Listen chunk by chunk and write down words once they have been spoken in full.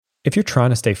If you're trying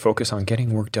to stay focused on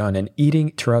getting work done and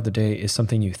eating throughout the day is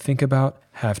something you think about,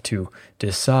 have to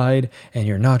decide, and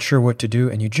you're not sure what to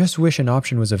do, and you just wish an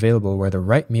option was available where the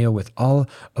right meal with all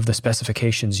of the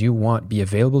specifications you want be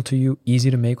available to you,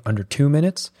 easy to make under 2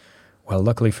 minutes, well,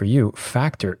 luckily for you,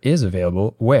 Factor is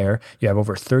available where you have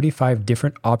over 35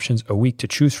 different options a week to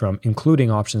choose from, including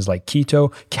options like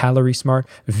keto, calorie smart,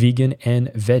 vegan, and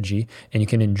veggie. And you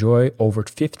can enjoy over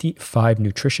 55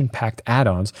 nutrition-packed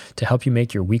add-ons to help you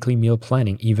make your weekly meal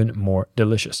planning even more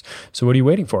delicious. So what are you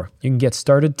waiting for? You can get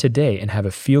started today and have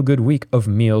a feel-good week of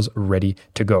meals ready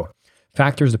to go.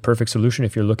 Factor is the perfect solution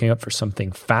if you're looking up for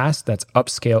something fast that's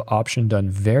upscale option done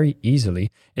very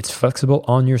easily. It's flexible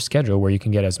on your schedule where you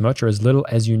can get as much or as little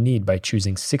as you need by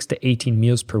choosing 6 to 18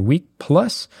 meals per week.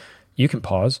 Plus, you can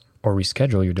pause or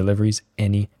reschedule your deliveries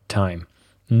anytime.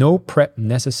 No prep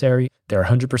necessary. They're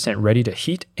 100% ready to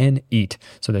heat and eat.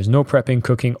 So there's no prepping,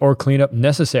 cooking, or cleanup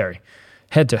necessary.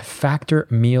 Head to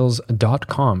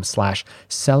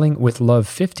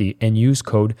factormeals.com/sellingwithlove50 and use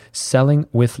code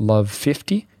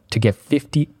sellingwithlove50 to get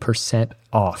 50%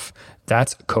 off.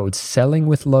 That's code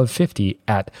sellingwithlove50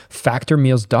 at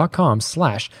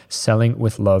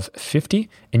factormeals.com/sellingwithlove50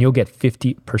 and you'll get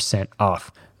 50%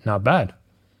 off. Not bad.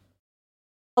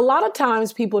 A lot of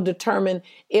times people determine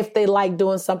if they like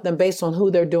doing something based on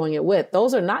who they're doing it with.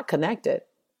 Those are not connected.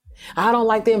 I don't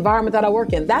like the environment that I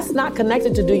work in. That's not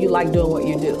connected to do you like doing what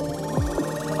you do.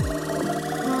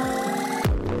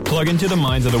 Plug into the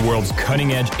minds of the world's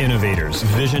cutting-edge innovators,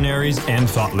 visionaries, and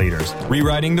thought leaders,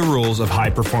 rewriting the rules of high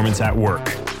performance at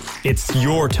work. It's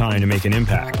your time to make an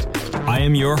impact. I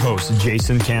am your host,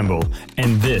 Jason Campbell,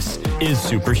 and this is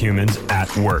Superhumans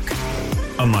at Work,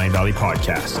 a Mind Valley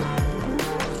podcast.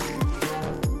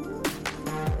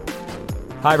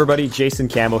 Hi everybody, Jason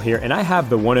Campbell here, and I have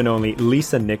the one and only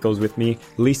Lisa Nichols with me.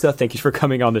 Lisa, thank you for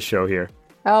coming on the show here.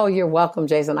 Oh, you're welcome,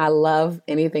 Jason. I love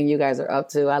anything you guys are up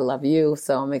to. I love you.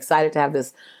 So I'm excited to have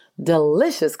this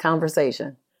delicious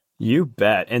conversation. You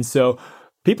bet. And so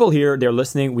people here, they're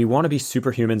listening. We want to be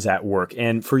superhumans at work.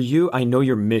 And for you, I know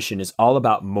your mission is all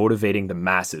about motivating the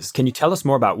masses. Can you tell us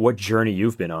more about what journey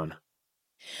you've been on?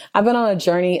 I've been on a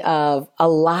journey of a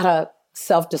lot of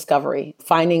self-discovery,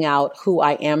 finding out who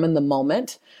I am in the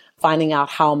moment, finding out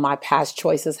how my past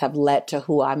choices have led to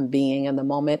who I'm being in the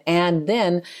moment. And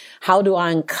then how do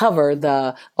I uncover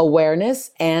the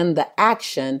awareness and the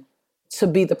action to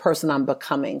be the person I'm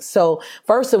becoming? So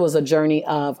first, it was a journey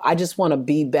of, I just want to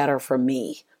be better for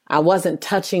me. I wasn't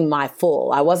touching my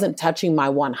full. I wasn't touching my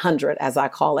 100, as I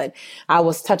call it. I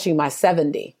was touching my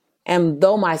 70. And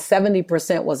though my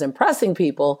 70% was impressing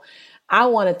people, I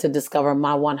wanted to discover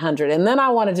my 100. And then I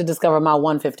wanted to discover my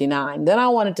 159. Then I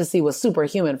wanted to see what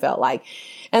superhuman felt like.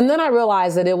 And then I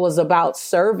realized that it was about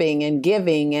serving and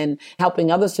giving and helping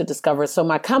others to discover. So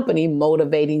my company,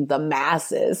 Motivating the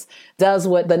Masses, does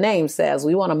what the name says.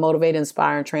 We want to motivate,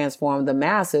 inspire, and transform the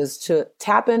masses to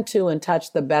tap into and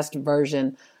touch the best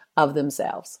version of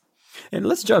themselves. And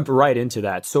let's jump right into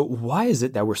that. So why is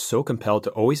it that we're so compelled to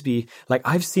always be like,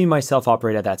 I've seen myself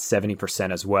operate at that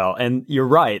 70% as well. And you're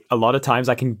right. A lot of times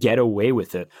I can get away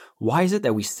with it. Why is it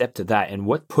that we step to that? And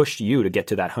what pushed you to get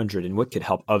to that 100 and what could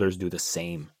help others do the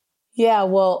same? Yeah,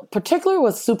 well, particularly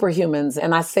with superhumans,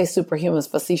 and I say superhumans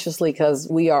facetiously because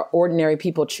we are ordinary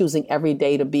people choosing every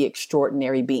day to be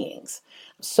extraordinary beings.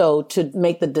 So to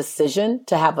make the decision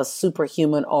to have a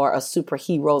superhuman or a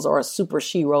superhero's or a super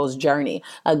shero's journey,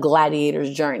 a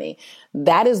gladiator's journey,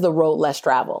 that is the road less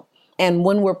traveled. And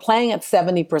when we're playing at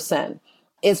 70%,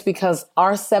 it's because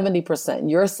our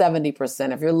 70%, your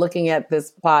 70%, if you're looking at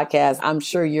this podcast, I'm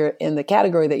sure you're in the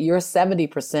category that your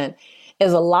 70%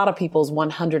 is a lot of people's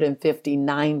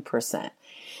 159%.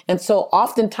 And so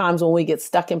oftentimes when we get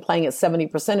stuck in playing at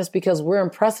 70%, it's because we're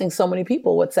impressing so many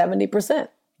people with 70%.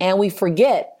 And we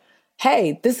forget,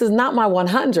 hey, this is not my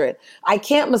 100. I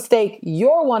can't mistake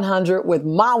your 100 with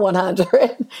my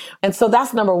 100. And so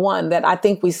that's number one, that I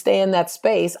think we stay in that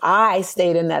space. I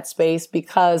stayed in that space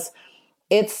because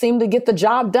it seemed to get the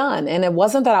job done. And it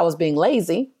wasn't that I was being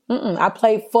lazy. I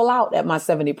played full out at my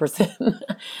 70%.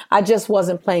 I just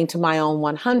wasn't playing to my own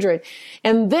 100.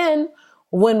 And then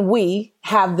when we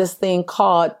have this thing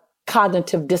called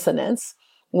cognitive dissonance,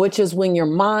 which is when your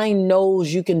mind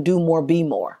knows you can do more, be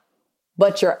more,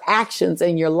 but your actions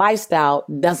and your lifestyle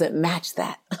doesn't match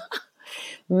that.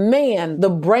 Man, the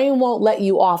brain won't let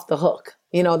you off the hook.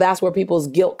 You know, that's where people's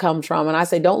guilt comes from. And I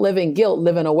say, don't live in guilt,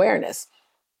 live in awareness.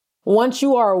 Once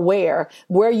you are aware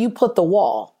where you put the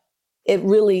wall, it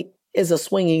really is a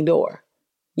swinging door.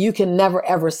 You can never,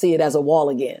 ever see it as a wall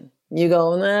again. You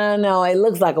go, no, it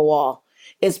looks like a wall.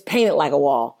 It's painted like a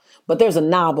wall. but there's a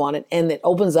knob on it and it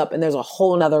opens up and there's a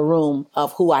whole nother room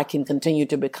of who I can continue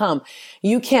to become.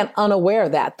 You can't unaware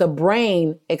that. The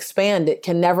brain expanded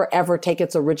can never ever take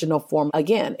its original form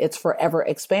again. It's forever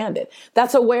expanded.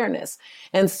 That's awareness.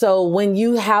 And so when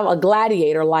you have a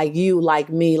gladiator like you, like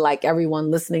me, like everyone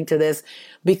listening to this,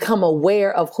 become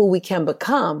aware of who we can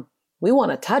become, we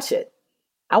want to touch it.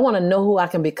 I want to know who I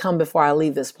can become before I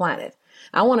leave this planet.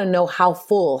 I want to know how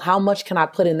full, how much can I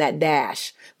put in that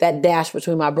dash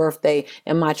between my birthday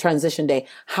and my transition day.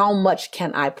 How much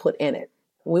can I put in it?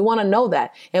 We want to know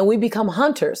that. And we become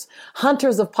hunters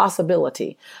of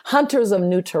possibility, hunters of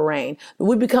new terrain.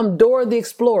 We become Dora the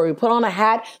Explorer. We put on a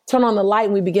hat, turn on the light,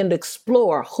 and we begin to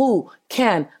explore. Who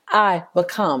can I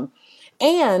become?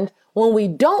 And when we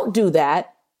don't do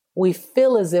that, we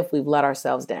feel as if we've let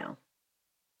ourselves down.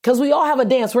 Because we all have a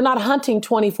dance. We're not hunting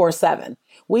 24/7.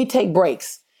 We take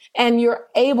breaks, and you're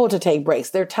able to take breaks.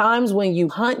 There are times when you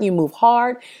hunt, you move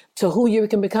hard to who you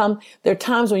can become. There are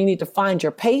times when you need to find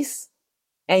your pace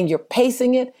and you're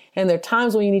pacing it. And there are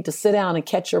times when you need to sit down and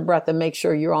catch your breath and make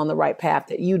sure you're on the right path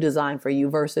that you designed for you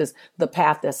versus the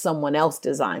path that someone else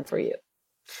designed for you.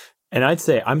 And I'd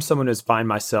say I'm someone who's find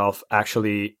myself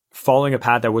actually following a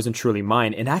path that wasn't truly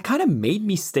mine. And that kind of made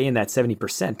me stay in that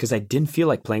 70% because I didn't feel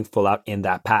like playing full out in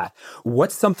that path.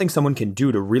 What's something someone can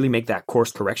do to really make that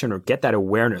course correction or get that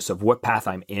awareness of what path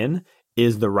I'm in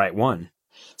is the right one?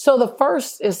 So the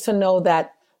first is to know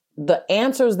that the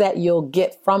answers that you'll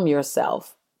get from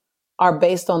yourself are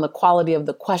based on the quality of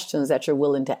the questions that you're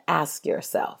willing to ask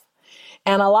yourself.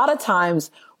 And a lot of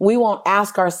times we won't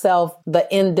ask ourselves the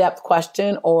in-depth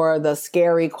question or the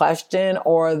scary question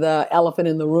or the elephant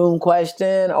in the room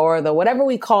question or the whatever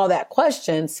we call that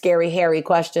question, scary, hairy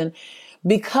question,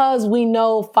 because we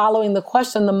know following the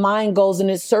question, the mind goes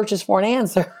and it searches for an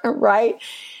answer, right?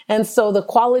 And so the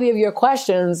quality of your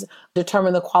questions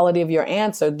determine the quality of your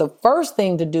answer. The first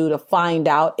thing to do to find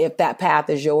out if that path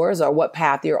is yours or what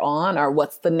path you're on or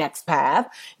what's the next path,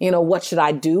 what should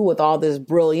I do with all this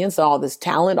brilliance, all this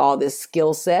talent, all this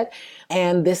skill set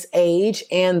and this age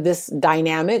and this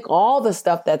dynamic, all the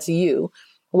stuff that's you.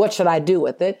 What should I do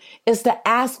with it? Is to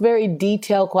ask very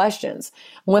detailed questions.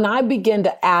 When I begin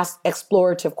to ask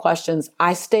explorative questions,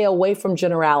 I stay away from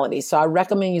generalities. So I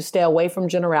recommend you stay away from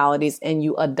generalities and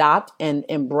you adopt and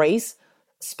embrace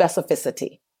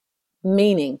specificity.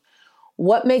 Meaning,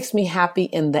 what makes me happy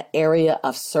in the area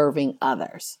of serving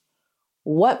others?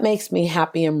 What makes me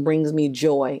happy and brings me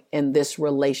joy in this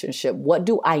relationship? What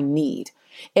do I need?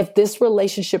 If this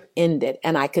relationship ended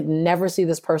and I could never see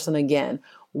this person again,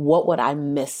 what would I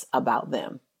miss about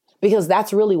them? Because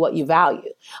that's really what you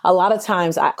value. A lot of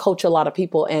times I coach a lot of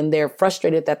people and they're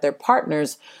frustrated that their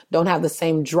partners don't have the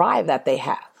same drive that they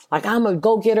have. Like, I'm a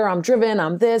go-getter, I'm driven,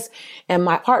 I'm this. And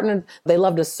my partner, they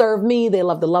love to serve me, they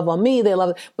love to love on me,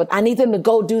 but I need them to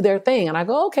go do their thing. And I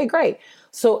go, okay, great.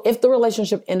 So if the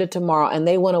relationship ended tomorrow and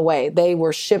they went away, they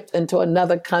were shipped into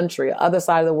another country, other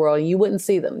side of the world, and you wouldn't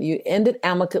see them. You ended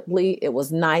amicably. It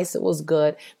was nice. It was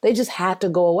good. They just had to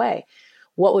go away.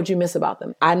 What would you miss about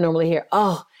them? I normally hear,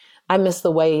 oh, I miss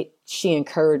the way she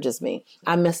encourages me.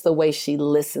 I miss the way she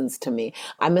listens to me.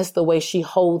 I miss the way she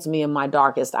holds me in my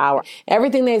darkest hour.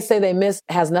 Everything they say they miss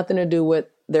has nothing to do with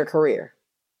their career.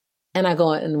 And I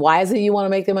go, and why is it you want to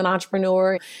make them an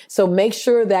entrepreneur? So make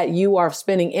sure that you are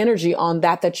spending energy on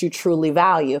that you truly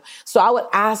value. So I would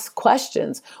ask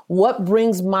questions. What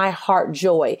brings my heart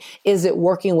joy? Is it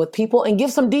working with people? And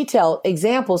give some detailed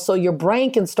examples so your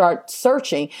brain can start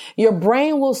searching. Your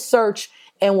brain will search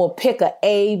and will pick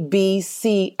A, B,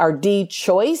 C, or D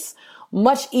choice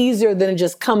much easier than it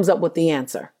just comes up with the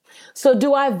answer. So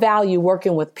do I value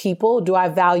working with people? Do I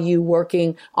value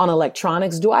working on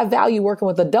electronics? Do I value working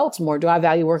with adults more? Do I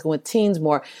value working with teens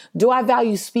more? Do I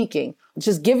value speaking?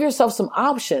 Just give yourself some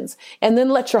options and then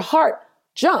let your heart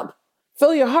jump.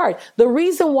 Fill your heart. The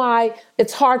reason why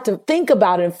it's hard to think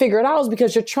about it and figure it out is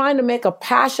because you're trying to make a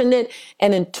passionate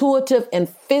and intuitive and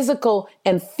physical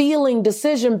and feeling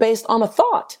decision based on a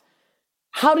thought.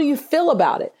 How do you feel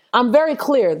about it? I'm very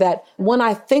clear that when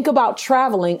I think about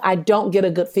traveling, I don't get a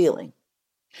good feeling.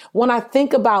 When I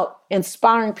think about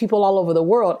inspiring people all over the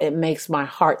world, it makes my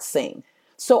heart sing.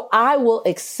 So I will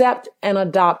accept and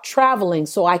adopt traveling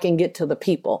so I can get to the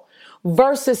people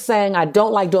versus saying I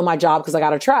don't like doing my job because I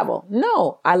got to travel.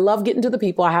 No, I love getting to the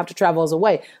people. I have to travel as a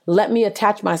way. Let me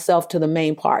attach myself to the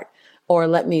main part or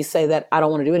let me say that I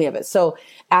don't want to do any of it. So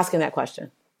asking that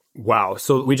question. Wow.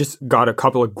 So we just got a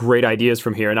couple of great ideas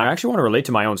from here. And I actually want to relate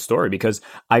to my own story because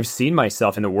I've seen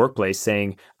myself in the workplace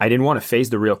saying I didn't want to face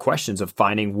the real questions of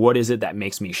finding what is it that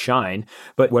makes me shine.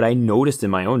 But what I noticed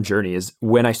in my own journey is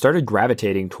when I started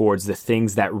gravitating towards the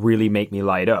things that really make me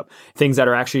light up, things that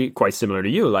are actually quite similar to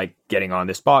you, like getting on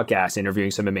this podcast,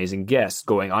 interviewing some amazing guests,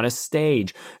 going on a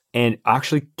stage, and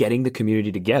actually getting the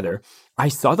community together, I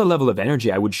saw the level of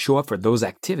energy I would show up for those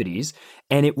activities,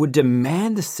 and it would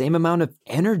demand the same amount of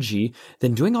energy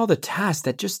than doing all the tasks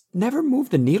that just never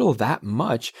moved the needle that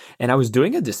much. And I was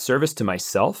doing a disservice to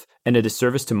myself and a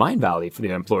disservice to Mind Valley for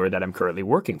the employer that I'm currently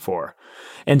working for.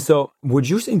 And so would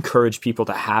you encourage people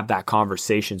to have that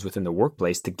conversations within the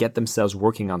workplace to get themselves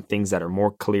working on things that are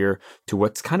more clear to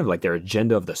what's kind of like their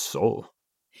agenda of the soul?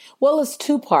 Well, it's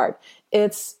two-part.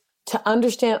 It's to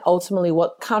understand ultimately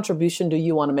what contribution do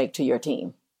you want to make to your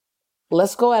team.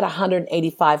 Let's go at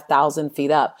 185,000 feet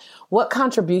up. What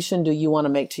contribution do you want to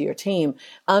make to your team?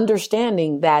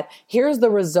 Understanding that here's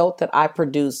the result that I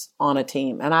produce on a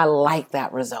team, and I like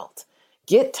that result.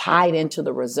 Get tied into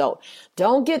the result.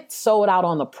 Don't get sold out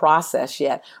on the process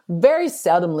yet. Very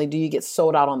seldomly do you get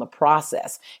sold out on the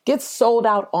process. Get sold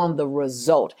out on the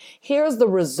result. Here's the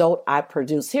result I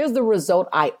produce. Here's the result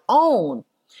I own.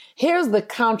 Here's the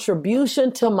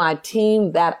contribution to my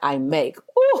team that I make.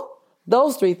 Ooh,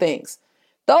 those three things.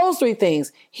 Those three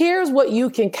things. Here's what you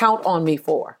can count on me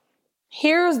for.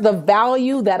 Here's the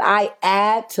value that I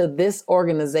add to this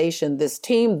organization, this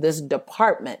team, this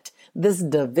department, this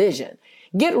division.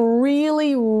 Get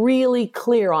really, really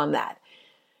clear on that.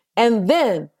 And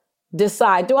then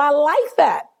decide, do I like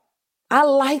that? I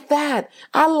like that.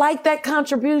 I like that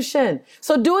contribution.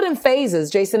 So do it in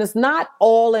phases, Jason. It's not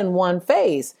all in one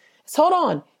phase. So hold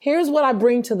on. Here's what I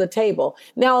bring to the table.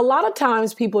 Now, a lot of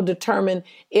times people determine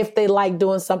if they like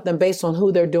doing something based on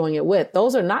who they're doing it with.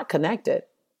 Those are not connected.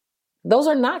 Those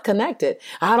are not connected.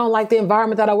 I don't like the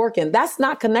environment that I work in. That's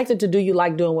not connected to do you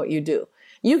like doing what you do.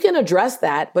 You can address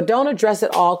that, but don't address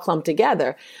it all clumped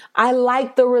together. I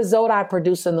like the result I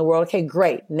produce in the world. Okay,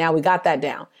 great. Now we got that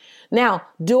down. Now,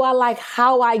 do I like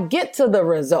how I get to the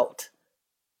result?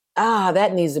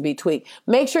 That needs to be tweaked.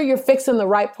 Make sure you're fixing the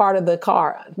right part of the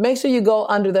car. Make sure you go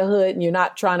under the hood and you're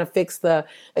not trying to fix the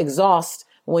exhaust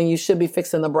when you should be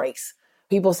fixing the brakes.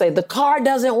 People say the car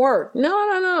doesn't work.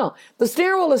 No. The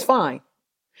steering wheel is fine.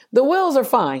 The wheels are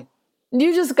fine.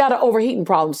 You just got an overheating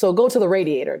problem. So go to the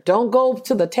radiator. Don't go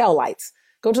to the tail lights.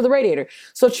 Go to the radiator.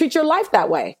 So treat your life that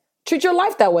way. Treat your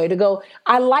life that way to go,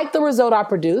 I like the result I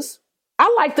produce.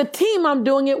 I like the team I'm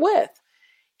doing it with.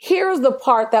 Here's the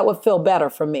part that would feel better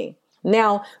for me.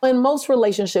 Now, in most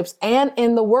relationships and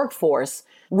in the workforce,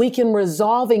 we can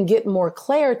resolve and get more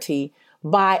clarity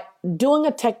by doing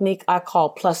a technique I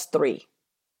call +3.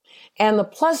 And the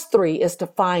 +3 is to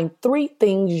find 3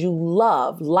 things you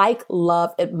love, like,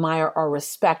 love, admire, or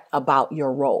respect about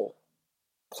your role.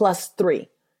 +3.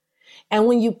 And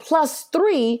when you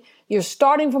 +3, you're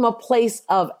starting from a place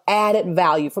of added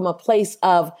value, from a place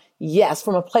of yes,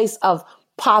 from a place of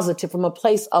positive, from a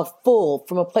place of full,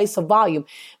 from a place of volume.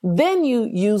 Then you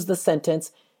use the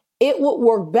sentence, it would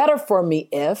work better for me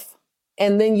if,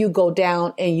 and then you go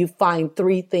down and you find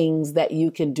 3 things that you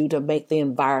can do to make the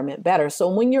environment better. So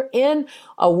when you're in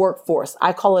a workforce,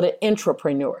 I call it an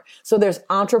intrapreneur. So there's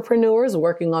entrepreneurs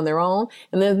working on their own,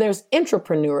 and then there's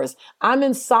intrapreneurs. I'm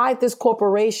inside this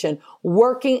corporation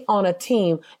working on a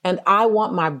team, and I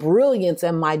want my brilliance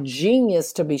and my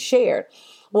genius to be shared.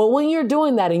 Well, when you're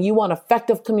doing that and you want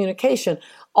effective communication,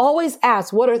 always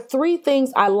ask, what are 3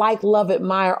 things I like, love,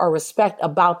 admire, or respect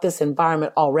about this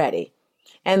environment already?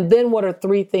 And then what are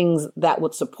 3 things that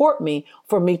would support me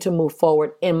for me to move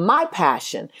forward in my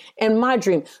passion, in my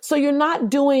dream? So you're not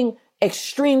doing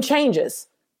extreme changes.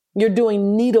 You're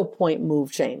doing needlepoint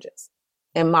move changes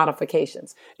and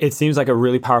modifications. It seems like a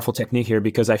really powerful technique here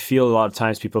because I feel a lot of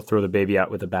times people throw the baby out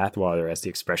with the bathwater, as the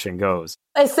expression goes.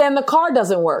 They say the car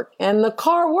doesn't work, and the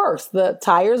car works. The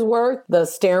tires work, the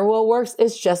steering wheel works.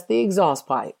 It's just the exhaust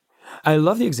pipe. I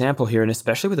love the example here, and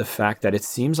especially with the fact that it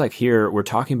seems like here we're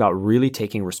talking about really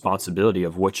taking responsibility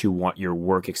of what you want your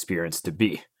work experience to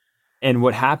be. And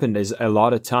what happened is a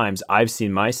lot of times I've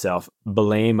seen myself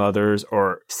blame others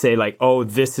or say like, oh,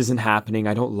 this isn't happening.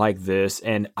 I don't like this.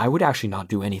 And I would actually not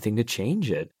do anything to change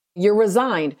it. You're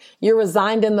resigned. You're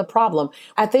resigned in the problem.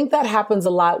 I think that happens a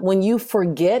lot when you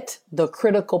forget the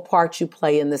critical part you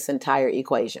play in this entire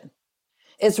equation.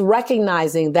 It's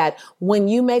recognizing that when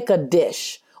you make a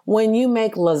dish, when you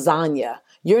make lasagna,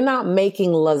 you're not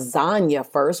making lasagna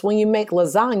first. When you make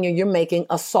lasagna, you're making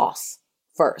a sauce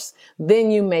first. Then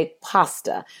you make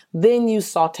pasta. Then you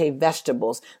saute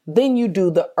vegetables. Then you do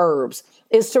the herbs.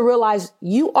 It's to realize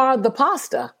you are the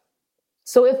pasta.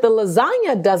 So if the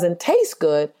lasagna doesn't taste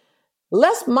good,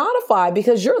 let's modify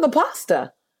because you're the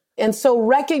pasta. And so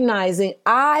recognizing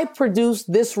I produce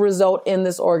this result in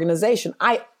this organization,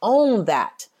 I own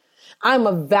that. I'm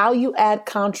a value add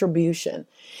contribution.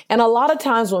 And a lot of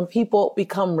times when people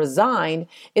become resigned,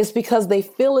 it's because they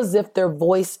feel as if their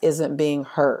voice isn't being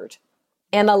heard.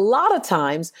 And a lot of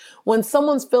times when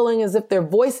someone's feeling as if their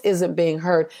voice isn't being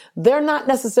heard, they're not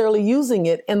necessarily using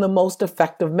it in the most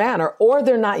effective manner, or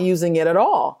they're not using it at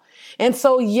all. And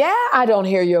so, yeah, I don't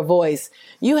hear your voice.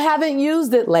 You haven't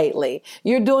used it lately.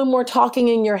 You're doing more talking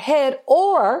in your head,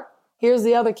 or here's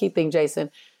the other key thing,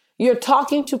 Jason. You're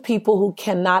talking to people who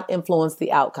cannot influence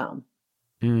the outcome.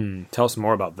 Tell us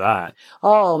more about that.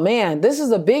 Oh man, this is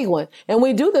a big one. And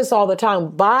we do this all the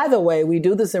time. By the way, we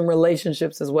do this in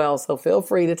relationships as well. So feel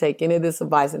free to take any of this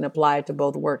advice and apply it to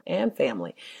both work and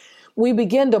family. We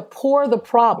begin to pour the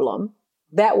problem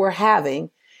that we're having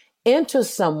into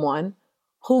someone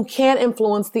who can't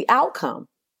influence the outcome.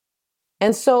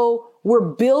 And so we're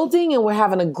building and we're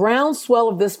having a groundswell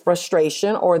of this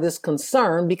frustration or this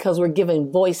concern because we're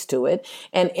giving voice to it,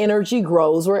 and energy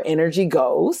grows where energy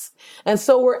goes. And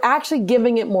so we're actually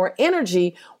giving it more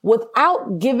energy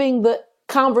without giving the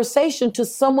conversation to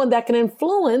someone that can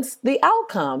influence the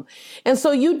outcome. And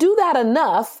so you do that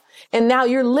enough, and now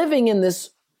you're living in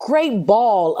this great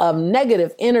ball of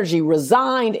negative energy,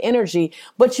 resigned energy,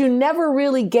 but you never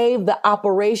really gave the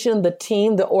operation, the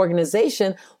team, the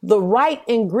organization, the right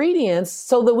ingredients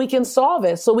so that we can solve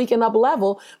it, so we can up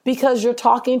level, because you're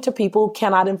talking to people who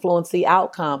cannot influence the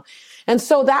outcome. And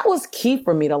so that was key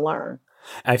for me to learn.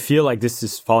 I feel like this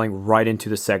is falling right into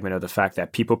the segment of the fact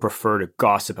that people prefer to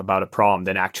gossip about a problem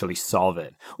than actually solve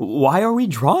it. Why are we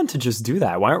drawn to just do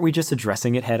that? Why aren't we just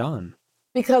addressing it head on?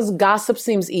 Because gossip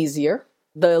seems easier.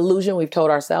 The illusion we've told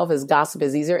ourselves is gossip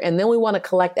is easier. And then we want to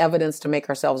collect evidence to make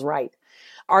ourselves right.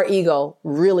 Our ego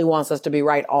really wants us to be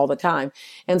right all the time.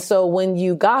 And so when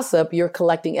you gossip, you're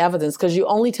collecting evidence because you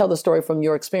only tell the story from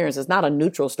your experience. It's not a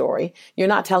neutral story. You're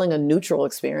not telling a neutral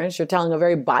experience. You're telling a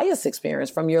very biased experience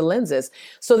from your lenses,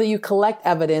 so that you collect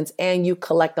evidence and you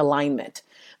collect alignment.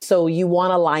 So you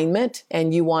want alignment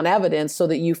and you want evidence so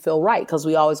that you feel right, because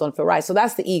we always want to feel right. So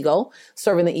that's the ego,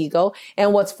 serving the ego.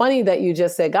 And what's funny that you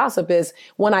just said gossip is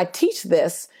when I teach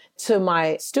this to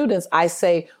my students, I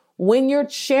say, when you're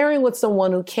sharing with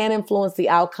someone who can't influence the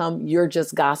outcome, you're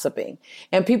just gossiping.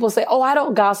 And people say, oh, I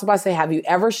don't gossip. I say, have you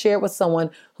ever shared with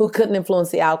someone who couldn't influence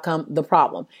the outcome, the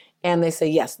problem? And they say,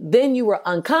 yes. Then you were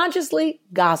unconsciously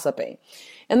gossiping.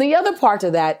 And the other part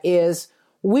to that is,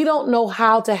 we don't know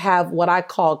how to have what I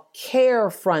call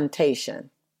carefrontation.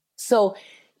 So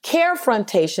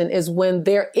carefrontation is when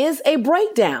there is a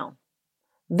breakdown.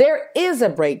 There is a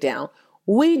breakdown.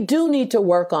 We do need to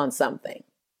work on something.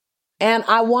 And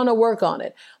I want to work on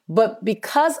it. But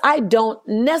because I don't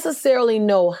necessarily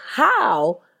know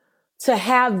how to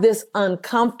have this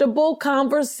uncomfortable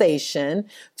conversation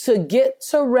to get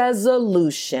to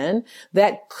resolution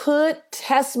that could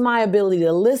test my ability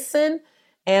to listen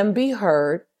and be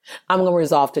heard, I'm going to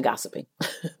resolve to gossiping.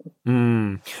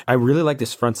 I really like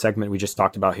this front segment we just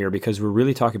talked about here, because we're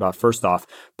really talking about, first off,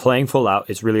 playing full out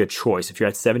is really a choice. If you're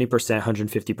at 70%,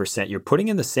 150%, you're putting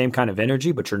in the same kind of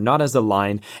energy, but you're not as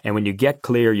aligned. And when you get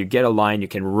clear, you get aligned, you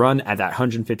can run at that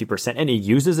 150%, and it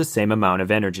uses the same amount of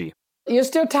energy. You're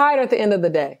still tired at the end of the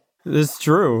day. It's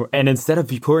true. And instead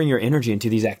of pouring your energy into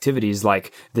these activities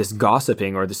like this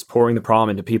gossiping or this pouring the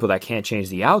problem into people that can't change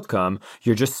the outcome,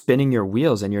 you're just spinning your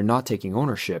wheels and you're not taking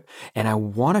ownership. And I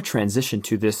want to transition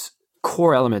to this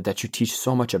core element that you teach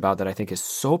so much about that I think is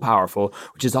so powerful,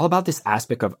 which is all about this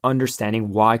aspect of understanding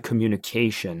why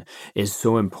communication is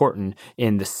so important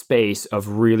in the space of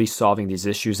really solving these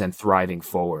issues and thriving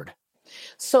forward.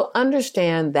 So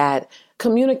understand that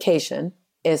communication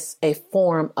is a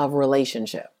form of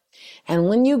relationship. And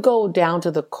when you go down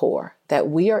to the core that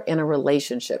we are in a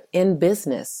relationship, in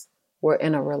business, we're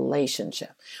in a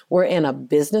relationship. We're in a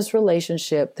business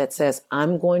relationship that says,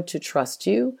 I'm going to trust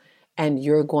you and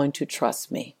you're going to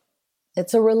trust me.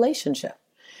 It's a relationship.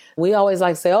 We always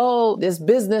like to say, oh, this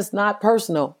business, not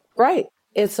personal. Right.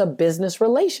 It's a business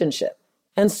relationship.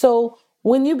 And so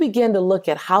when you begin to look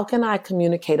at how can I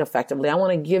communicate effectively, I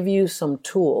want to give you some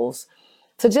tools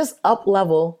to just up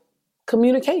level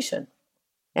communication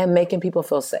and making people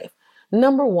feel safe.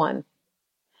 Number one,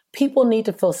 people need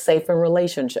to feel safe in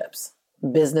relationships,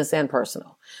 business and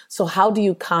personal. So how do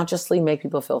you consciously make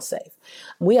people feel safe?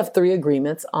 We have 3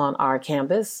 agreements on our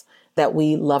campus that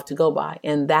we love to go by.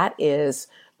 And that is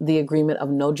the agreement of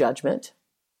no judgment.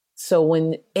 So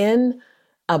when in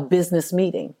a business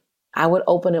meeting, I would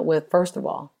open it with, first of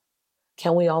all,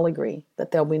 can we all agree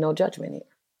that there'll be no judgment here?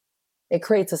 It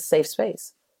creates a safe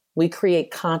space. We create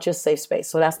conscious safe space.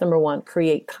 So that's number one,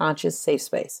 create conscious safe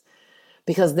space.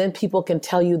 Because then people can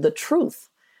tell you the truth.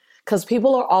 Because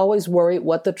people are always worried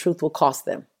what the truth will cost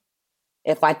them.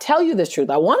 If I tell you the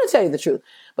truth, I want to tell you the truth.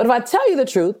 But if I tell you the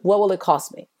truth, what will it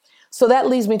cost me? So that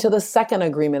leads me to the second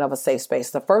agreement of a safe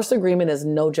space. The first agreement is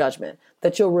no judgment,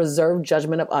 that you'll reserve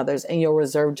judgment of others and you'll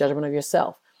reserve judgment of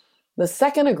yourself. The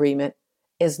second agreement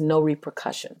is no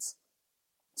repercussions.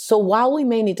 So while we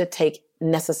may need to take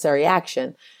necessary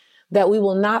action, that we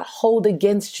will not hold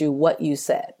against you what you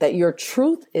said, that your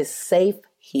truth is safe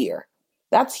here.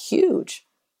 That's huge.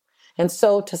 And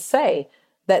so to say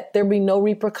that there be no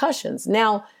repercussions.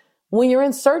 Now, when you're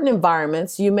in certain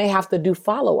environments, you may have to do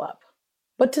follow-up.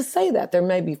 But to say that there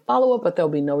may be follow-up, but there'll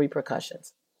be no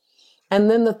repercussions. And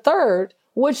then the third,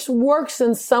 which works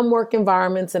in some work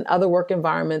environments and other work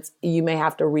environments, you may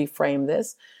have to reframe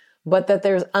this, but that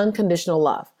there's unconditional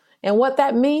love. And what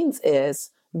that means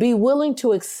is be willing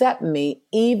to accept me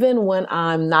even when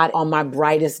I'm not on my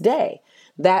brightest day,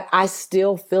 that I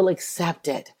still feel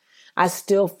accepted. I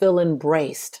still feel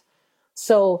embraced.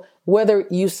 So whether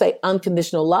you say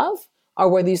unconditional love or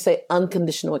whether you say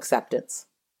unconditional acceptance,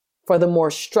 for the more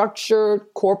structured,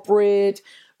 corporate,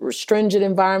 stringent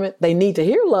environment, they need to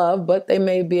hear love, but they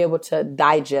may be able to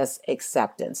digest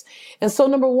acceptance. And so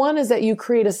number one is that you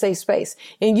create a safe space.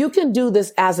 And you can do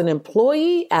this as an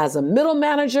employee, as a middle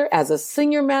manager, as a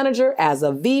senior manager, as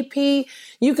a VP.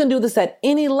 You can do this at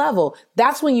any level.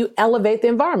 That's when you elevate the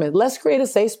environment. Let's create a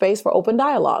safe space for open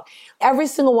dialogue. Every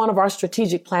single one of our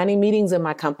strategic planning meetings in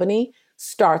my company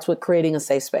starts with creating a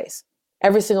safe space.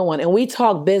 Every single one. And we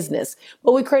talk business,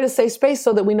 but we create a safe space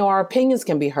so that we know our opinions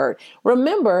can be heard.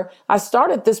 Remember, I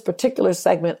started this particular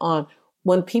segment on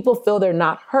when people feel they're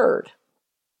not heard.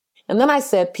 And then I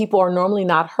said people are normally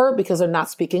not heard because they're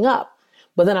not speaking up.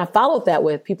 But then I followed that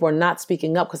with people are not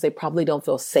speaking up because they probably don't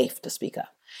feel safe to speak up.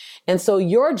 And so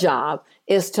your job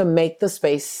is to make the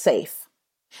space safe.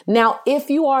 Now,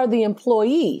 if you are the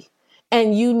employee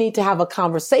and you need to have a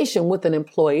conversation with an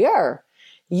employer,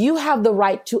 you have the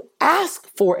right to ask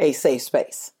for a safe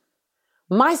space.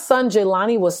 My son,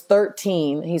 Jelani, was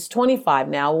 13. He's 25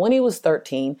 now. When he was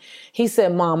 13, he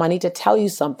said, Mom, I need to tell you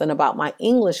something about my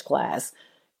English class.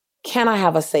 Can I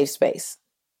have a safe space?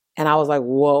 And I was like,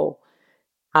 whoa.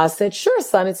 I said, sure,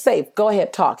 son, it's safe. Go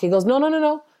ahead, talk. He goes,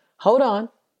 no. Hold on.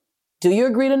 Do you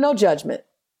agree to no judgment?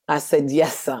 I said,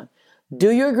 yes, son.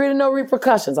 Do you agree to no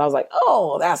repercussions? I was like,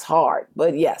 oh, that's hard,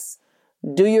 but yes.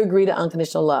 Do you agree to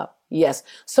unconditional love? Yes.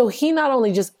 So he not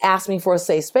only just asked me for a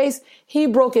safe space, he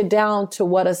broke it down to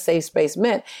what a safe space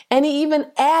meant. And he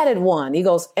even added one. He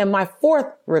goes, and my fourth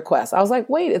request. I was like,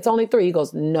 wait, it's only 3. He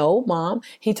goes, no, Mom.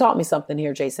 He taught me something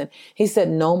here, Jason. He said,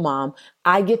 no, Mom,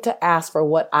 I get to ask for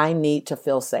what I need to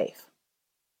feel safe.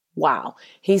 Wow.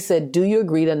 He said, do you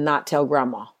agree to not tell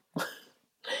grandma?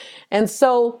 And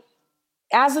so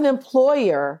as an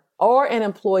employer or an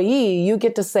employee, you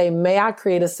get to say, may I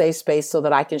create a safe space so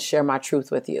that I can share my truth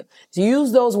with you? So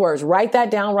use those words. Write that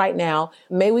down right now.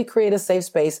 May we create a safe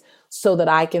space so that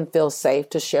I can feel safe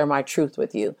to share my truth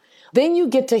with you. Then you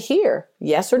get to hear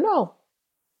yes or no.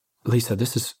 Lisa,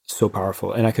 this is so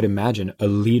powerful. And I could imagine a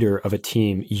leader of a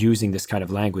team using this kind of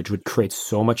language would create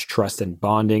so much trust and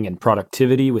bonding and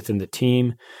productivity within the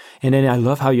team. And then I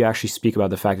love how you actually speak about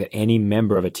the fact that any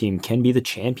member of a team can be the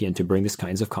champion to bring this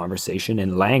kinds of conversation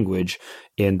and language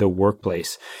in the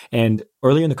workplace. And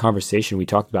earlier in the conversation, we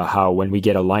talked about how when we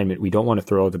get alignment, we don't want to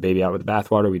throw the baby out with the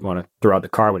bathwater. We'd want to throw out the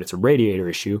car when it's a radiator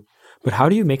issue. But how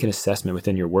do you make an assessment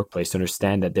within your workplace to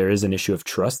understand that there is an issue of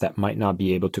trust that might not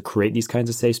be able to create these kinds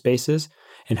of safe spaces?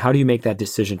 And how do you make that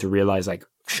decision to realize, like,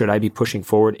 should I be pushing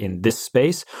forward in this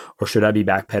space or should I be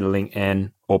backpedaling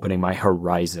and opening my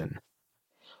horizon?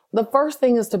 The first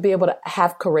thing is to be able to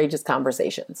have courageous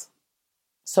conversations.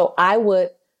 So I would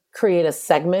create a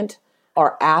segment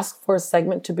or ask for a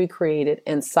segment to be created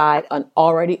inside an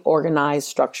already organized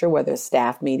structure, whether it's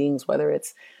staff meetings, whether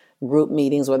it's group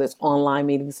meetings, whether it's online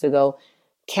meetings to go.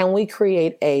 Can we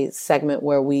create a segment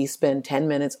where we spend 10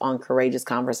 minutes on courageous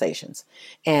conversations?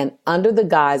 And under the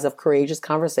guise of courageous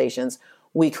conversations,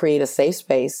 we create a safe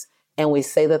space and we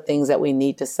say the things that we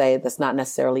need to say that's not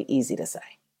necessarily easy to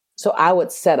say. So I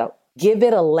would set up, give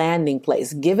it a landing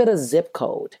place, give it a zip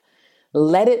code.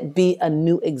 Let it be a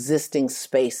new existing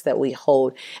space that we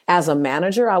hold. As a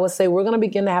manager, I would say we're going to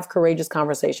begin to have courageous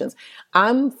conversations.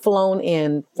 I'm flown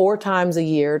in 4 times a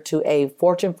year to a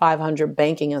Fortune 500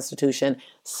 banking institution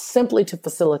simply to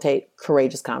facilitate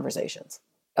courageous conversations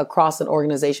across an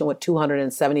organization with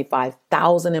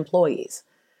 275,000 employees.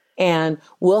 And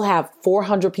we'll have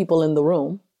 400 people in the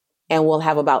room and we'll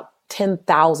have about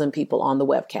 10,000 people on the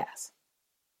webcast.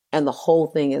 And the whole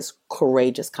thing is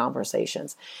courageous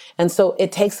conversations. And so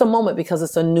it takes a moment because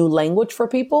it's a new language for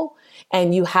people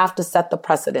and you have to set the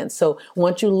precedent. So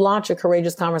once you launch a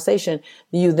courageous conversation,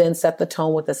 you then set the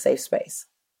tone with a safe space.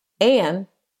 And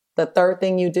the third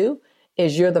thing you do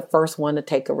is you're the first one to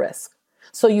take a risk.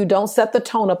 So you don't set the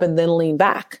tone up and then lean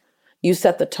back. You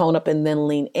set the tone up and then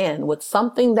lean in with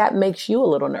something that makes you a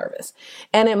little nervous.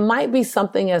 And it might be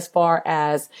something as far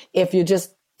as if you're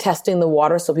just testing the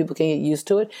water so people can get used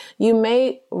to it, you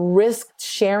may risk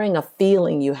sharing a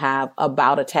feeling you have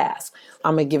about a task.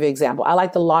 I'm going to give you an example. I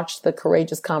like to launch the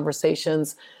courageous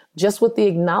conversations just with the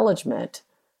acknowledgement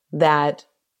that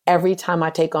every time I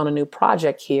take on a new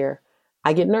project here,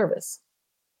 I get nervous.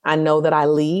 I know that I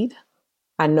lead.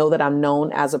 I know that I'm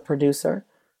known as a producer,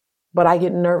 but I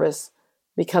get nervous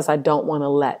because I don't want to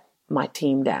let my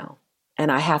team down.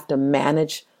 And I have to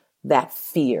manage that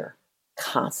fear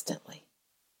constantly.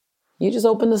 You just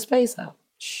open the space up.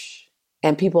 Shh.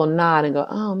 And people nod and go,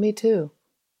 oh, me too.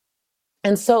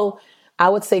 And so I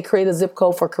would say create a zip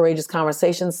code for courageous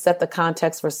conversations, set the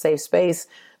context for safe space,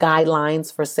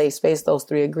 guidelines for safe space, those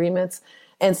 3 agreements,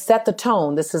 and set the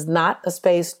tone. This is not a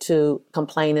space to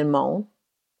complain and moan.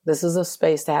 This is a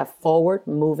space to have forward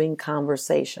moving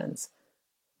conversations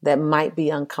that might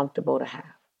be uncomfortable to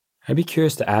have. I'd be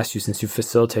curious to ask you, since you've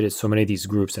facilitated so many of these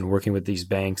groups and working with these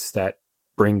banks that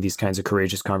bring these kinds of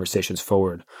courageous conversations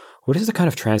forward, what is the kind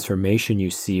of transformation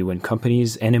you see when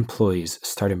companies and employees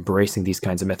start embracing these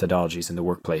kinds of methodologies in the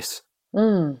workplace?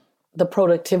 The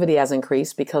productivity has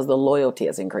increased because the loyalty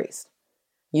has increased.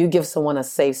 You give someone a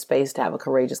safe space to have a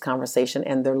courageous conversation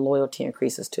and their loyalty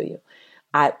increases to you.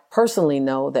 I personally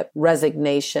know that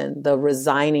resignation, the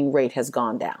resigning rate has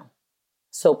gone down.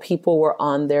 So people were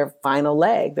on their final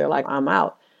leg. They're like, I'm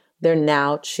out. They're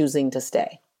now choosing to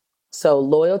stay. So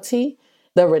loyalty,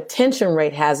 the retention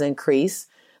rate has increased.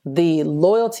 The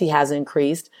loyalty has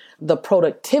increased. The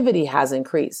productivity has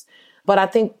increased. But I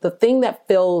think the thing that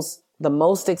feels the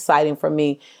most exciting for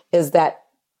me is that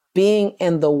being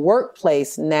in the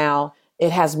workplace now,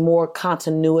 it has more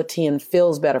continuity and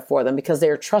feels better for them because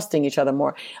they're trusting each other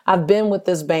more. I've been with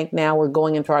this bank now, we're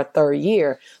going into our 3rd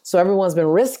year. So everyone's been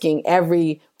risking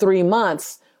every 3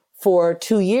 months for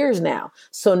 2 years now.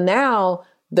 So now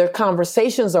their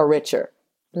conversations are richer.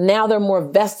 Now they're more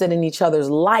vested in each other's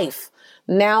life.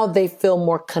 Now they feel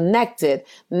more connected.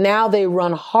 Now they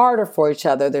run harder for each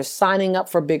other. They're signing up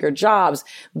for bigger jobs.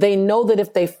 They know that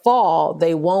if they fall,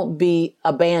 they won't be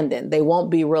abandoned. They won't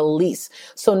be released.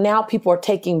 So now people are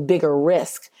taking bigger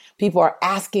risks. People are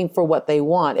asking for what they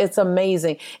want. It's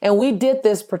amazing. And we did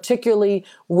this particularly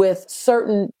with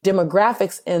certain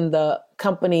demographics in the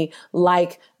company,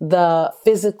 like the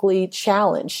physically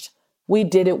challenged. We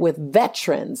did it with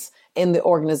veterans in the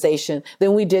organization.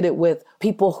 Then we did it with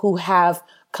people who have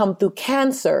come through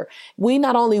cancer. We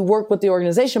not only worked with the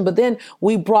organization, but then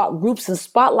we brought groups and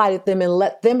spotlighted them and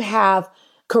let them have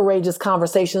courageous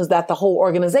conversations that the whole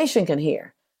organization can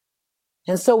hear.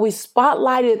 And so we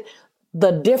spotlighted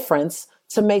the difference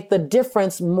to make the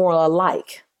difference more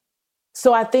alike.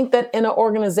 So I think that in an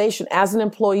organization, as an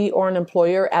employee or an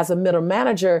employer, as a middle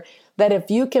manager, that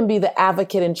if you can be the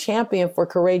advocate and champion for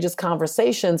courageous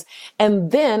conversations,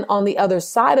 and then on the other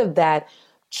side of that,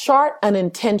 chart an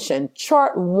intention,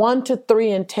 chart 1 to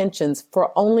 3 intentions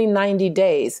for only 90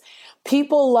 days.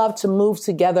 People love to move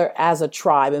together as a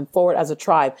tribe and forward as a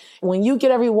tribe. When you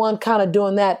get everyone kind of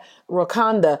doing that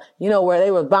Wakanda, where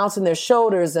they were bouncing their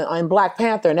shoulders in Black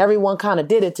Panther and everyone kind of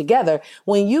did it together.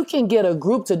 When you can get a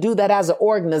group to do that as an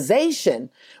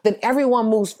organization, then everyone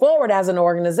moves forward as an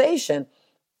organization.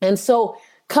 And so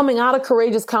coming out of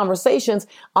courageous conversations,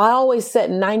 I always set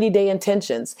 90-day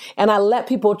intentions and I let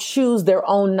people choose their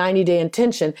own 90-day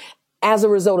intention as a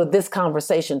result of this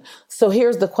conversation. So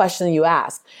here's the question you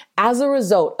ask. As a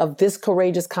result of this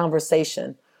courageous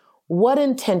conversation, what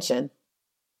intention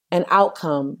and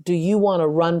outcome do you want to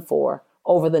run for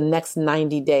over the next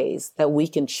 90 days that we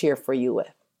can cheer for you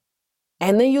with?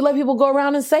 And then you let people go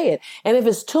around and say it. And if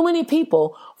it's too many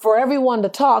people for everyone to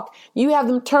talk, you have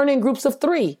them turn in groups of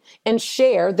 3 and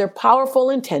share their powerful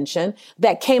intention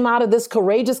that came out of this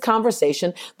courageous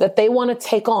conversation that they want to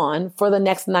take on for the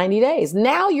next 90 days.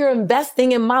 Now you're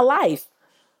investing in my life.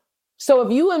 So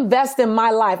if you invest in my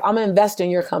life, I'm going to invest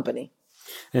in your company.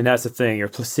 And that's the thing.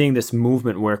 You're seeing this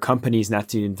movement where companies have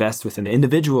to invest within the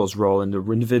individual's role and the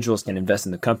individuals can invest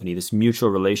in the company, this mutual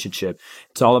relationship.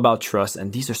 It's all about trust.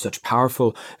 And these are such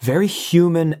powerful, very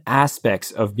human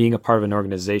aspects of being a part of an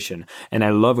organization. And I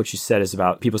love what you said is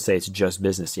about people say it's just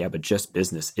business. Yeah, but just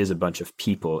business is a bunch of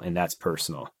people and that's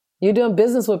personal. You're doing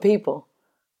business with people.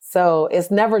 So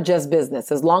it's never just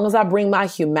business. As long as I bring my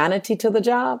humanity to the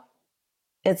job,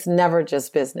 It's never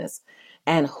just business.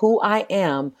 And who I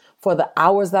am for the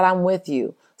hours that I'm with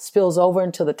you spills over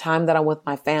into the time that I'm with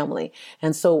my family.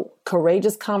 And so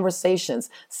courageous conversations,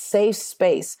 safe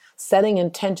space, setting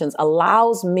intentions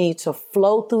allows me to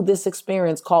flow through this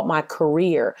experience called my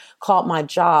career, called my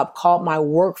job, called my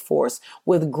workforce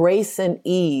with grace and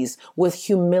ease, with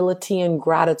humility and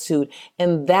gratitude.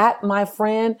 And that, my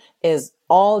friend, is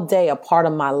all day a part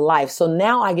of my life. So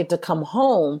now I get to come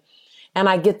home and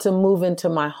I get to move into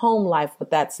my home life with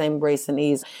that same grace and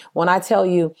ease. When I tell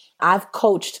you, I've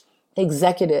coached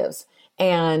executives,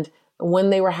 and when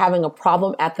they were having a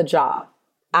problem at the job,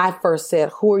 I first said,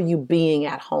 who are you being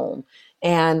at home?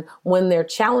 And when their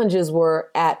challenges were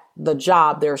at the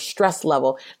job, their stress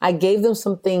level, I gave them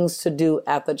some things to do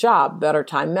at the job: better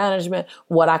time management,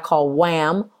 what I call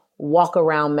WHAM, walk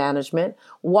around management,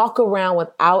 walk around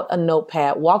without a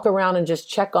notepad, walk around and just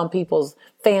check on people's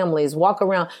families, walk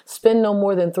around, spend no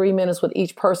more than 3 minutes with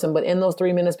each person, but in those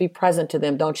 3 minutes, be present to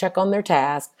them. Don't check on their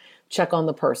task, check on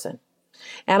the person.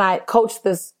 And I coached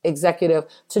this executive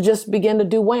to just begin to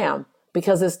do WHAM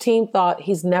because his team thought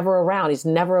he's never around, he's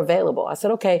never available. I said,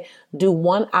 okay, do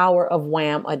 1 hour of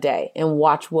WHAM a day and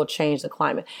watch will change the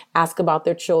climate. Ask about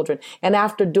their children. And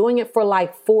after doing it for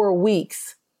like 4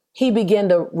 weeks, he began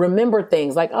to remember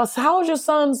things like, oh, so how was your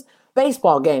son's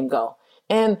baseball game go?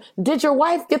 And did your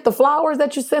wife get the flowers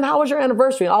that you sent? How was your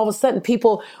anniversary? And all of a sudden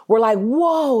people were like,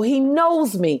 whoa, he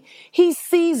knows me. He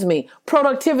sees me.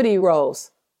 Productivity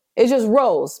rose. It just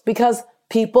rose because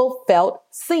people felt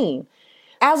seen.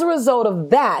 As a result of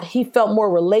that, he felt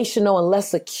more relational and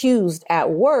less accused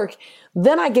at work.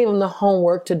 Then I gave him the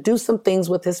homework to do some things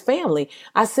with his family.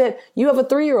 I said, you have a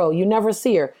 3-year-old, you never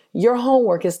see her. Your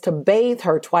homework is to bathe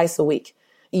her twice a week.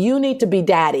 You need to be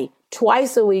daddy.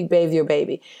 Twice a week, bathe your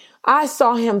baby. I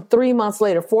saw him 3 months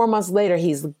later, 4 months later,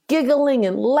 he's giggling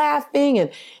and laughing and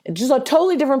just a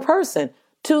totally different person.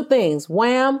 2 things,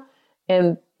 WHAM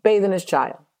and bathing his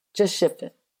child. Just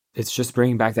shifted. It's just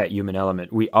bringing back that human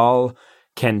element. We all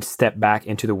can step back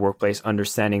into the workplace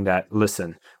understanding that,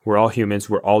 listen, we're all humans,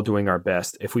 we're all doing our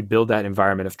best. If we build that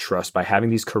environment of trust by having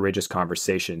these courageous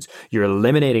conversations, you're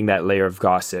eliminating that layer of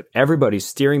gossip. Everybody's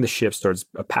steering the ships towards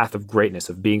a path of greatness,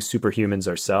 of being superhumans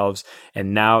ourselves.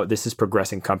 And now this is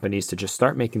progressing companies to just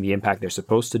start making the impact they're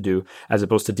supposed to do, as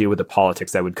opposed to deal with the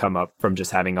politics that would come up from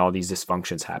just having all these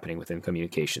dysfunctions happening within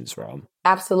communications realm.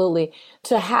 Absolutely.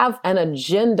 To have an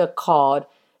agenda called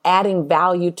adding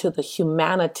value to the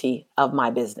humanity of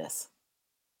my business.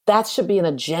 That should be an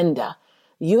agenda.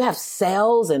 You have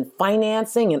sales and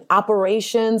financing and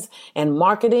operations and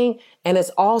marketing, and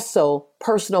it's also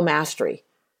personal mastery.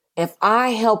 If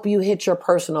I help you hit your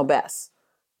personal best,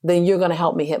 then you're going to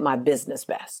help me hit my business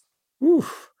best.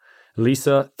 Oof.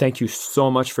 Lisa, thank you so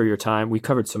much for your time. We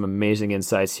covered some amazing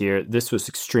insights here. This was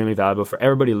extremely valuable for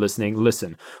everybody listening.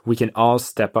 Listen, we can all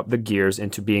step up the gears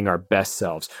into being our best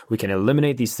selves. We can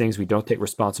eliminate these things we don't take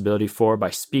responsibility for by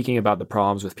speaking about the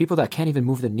problems with people that can't even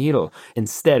move the needle,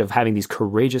 instead of having these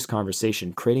courageous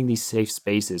conversations, creating these safe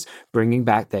spaces, bringing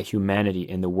back that humanity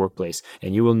in the workplace.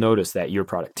 And you will notice that your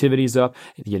productivity is up,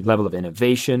 your level of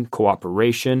innovation,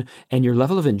 cooperation, and your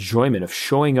level of enjoyment of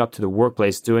showing up to the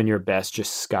workplace, doing your best,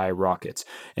 just skyrockets.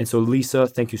 And so, Lisa,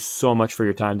 thank you so much for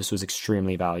your time. This was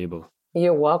extremely valuable.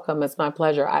 You're welcome. It's my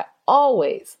pleasure. I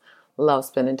always love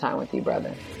spending time with you,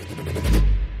 brother.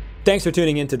 Thanks for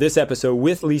tuning in to this episode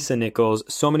with Lisa Nichols.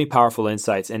 So many powerful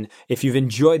insights. And if you've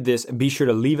enjoyed this, be sure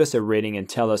to leave us a rating and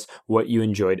tell us what you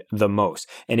enjoyed the most.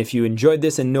 And if you enjoyed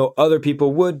this and know other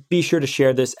people would, be sure to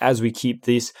share this as we keep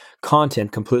this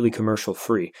content completely commercial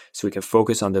free, so we can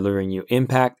focus on delivering you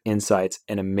impact, insights,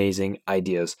 and amazing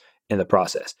ideas in the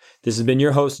process. This has been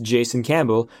your host, Jason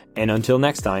Campbell. And until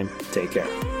next time, take care.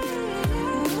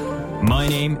 My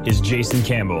name is Jason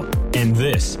Campbell, and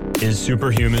this is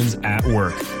Superhumans at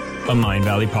Work, a Mind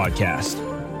Valley podcast.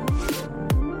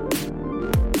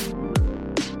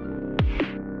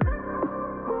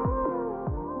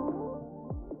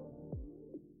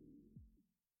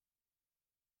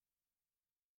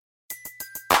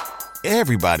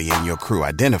 Everybody in your crew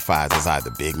identifies as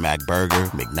either Big Mac Burger,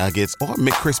 McNuggets, or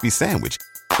McCrispy Sandwich.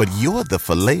 But you're the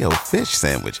Filet-O-Fish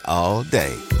Sandwich all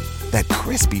day. That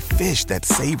crispy fish, that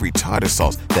savory tartar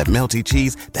sauce, that melty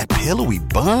cheese, that pillowy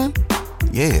bun.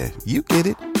 Yeah, you get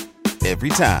it. Every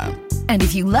time. And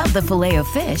if you love the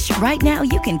Filet-O-Fish, right now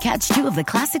you can catch 2 of the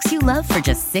classics you love for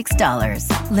just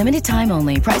 $6. Limited time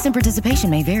only. Price and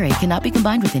participation may vary. Cannot be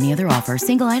combined with any other offer.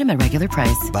 Single item at regular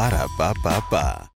price. Ba-da-ba-ba-ba.